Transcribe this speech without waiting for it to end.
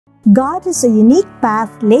God has a unique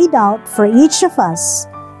path laid out for each of us,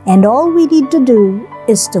 and all we need to do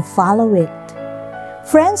is to follow it.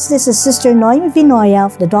 Friends, this is Sister Noemi Vinoya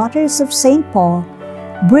of the Daughters of St. Paul,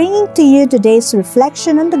 bringing to you today's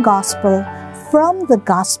reflection on the Gospel from the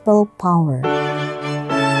Gospel Power.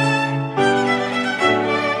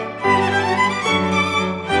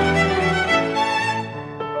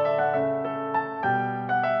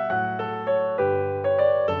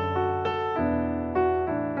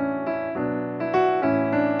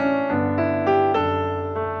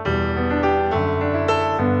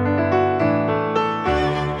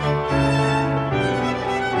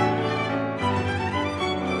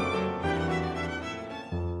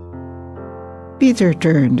 Peter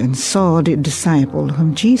turned and saw the disciple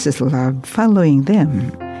whom Jesus loved following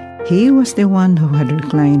them. He was the one who had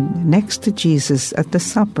reclined next to Jesus at the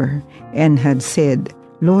supper and had said,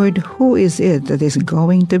 "Lord, who is it that is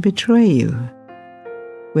going to betray you?"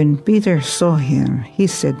 When Peter saw him, he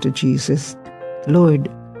said to Jesus, "Lord,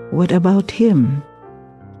 what about him?"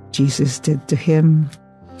 Jesus said to him,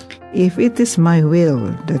 "If it is my will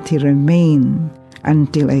that he remain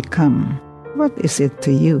until I come, what is it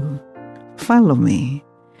to you? Follow me."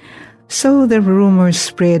 So the rumor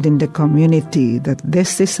spread in the community that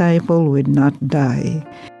this disciple would not die.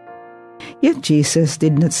 Yet Jesus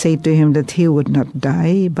did not say to him that he would not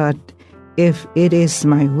die, but, "If it is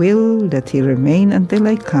my will that he remain until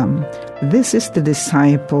I come, this is the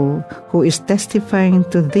disciple who is testifying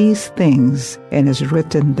to these things and has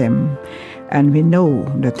written them, and we know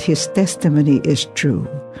that his testimony is true."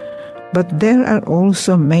 But there are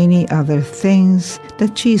also many other things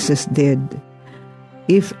that Jesus did.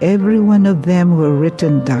 If every one of them were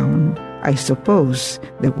written down, I suppose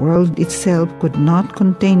the world itself could not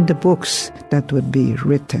contain the books that would be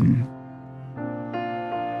written.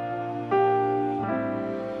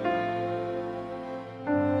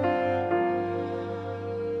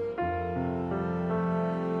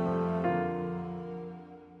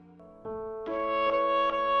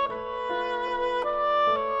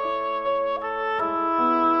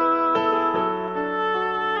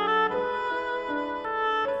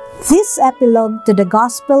 This epilogue to the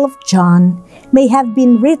Gospel of John may have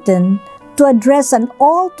been written to address an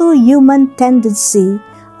all-too-human tendency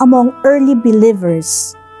among early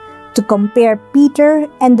believers to compare Peter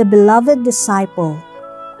and the beloved disciple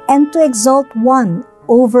and to exalt one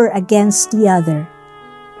over against the other.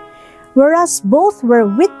 Whereas both were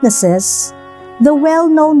witnesses, the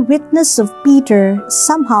well-known witness of Peter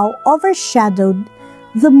somehow overshadowed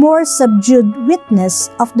the more subdued witness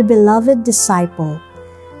of the beloved disciple,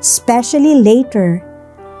 especially later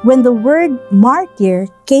when the word martyr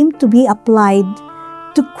came to be applied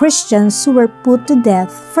to Christians who were put to death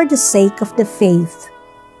for the sake of the faith.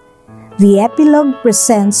 The epilogue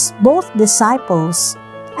presents both disciples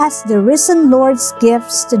as the risen Lord's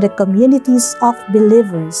gifts to the communities of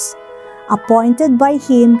believers, appointed by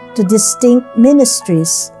Him to distinct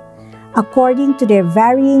ministries, according to their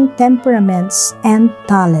varying temperaments and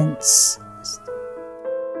talents.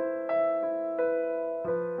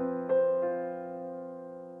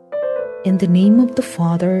 In the name of the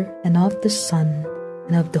Father, and of the Son,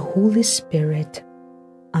 and of the Holy Spirit.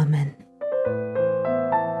 Amen.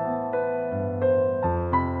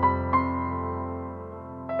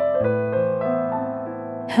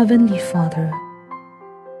 Heavenly Father,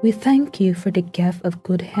 we thank you for the gift of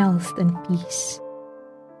good health and peace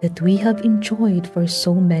that we have enjoyed for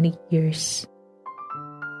so many years.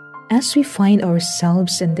 As we find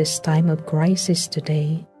ourselves in this time of crisis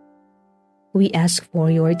today, we ask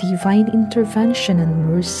for your divine intervention and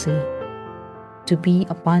mercy to be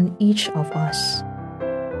upon each of us.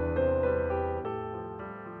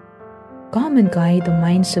 Come and guide the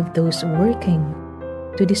minds of those working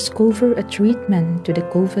to discover a treatment to the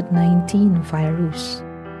COVID-19 virus.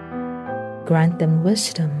 Grant them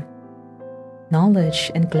wisdom,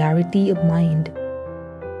 knowledge, and clarity of mind,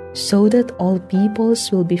 so that all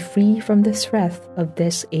peoples will be free from the threat of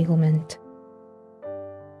this ailment.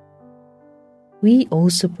 We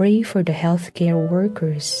also pray for the healthcare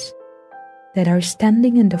workers that are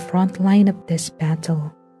standing in the front line of this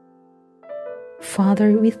battle.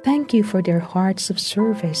 Father, we thank you for their hearts of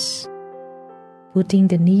service, putting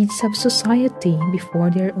the needs of society before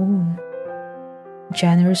their own,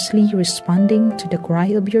 generously responding to the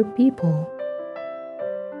cry of your people.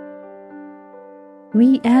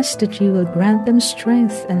 We ask that you will grant them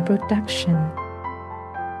strength and protection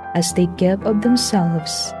as they give of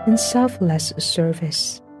themselves in selfless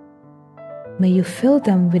service. May you fill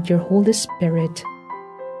them with your Holy Spirit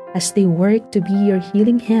as they work to be your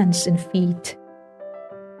healing hands and feet.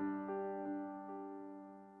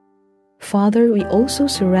 Father, we also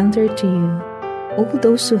surrender to you all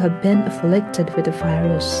those who have been afflicted with the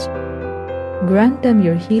virus. Grant them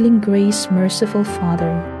your healing grace, merciful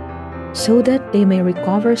Father, so that they may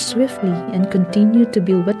recover swiftly and continue to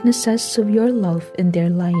be witnesses of your love in their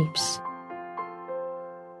lives.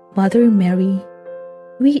 Mother Mary,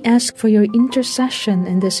 we ask for your intercession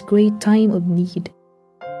in this great time of need.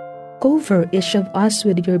 Cover each of us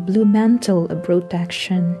with your blue mantle of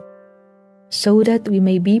protection, so that we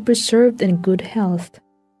may be preserved in good health,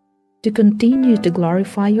 to continue to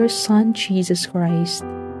glorify your Son, Jesus Christ.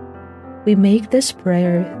 We make this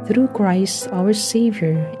prayer through Christ our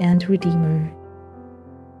Savior and Redeemer.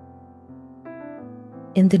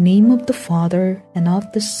 In the name of the Father, and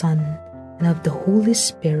of the Son, and of the Holy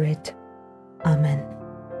Spirit. Amen.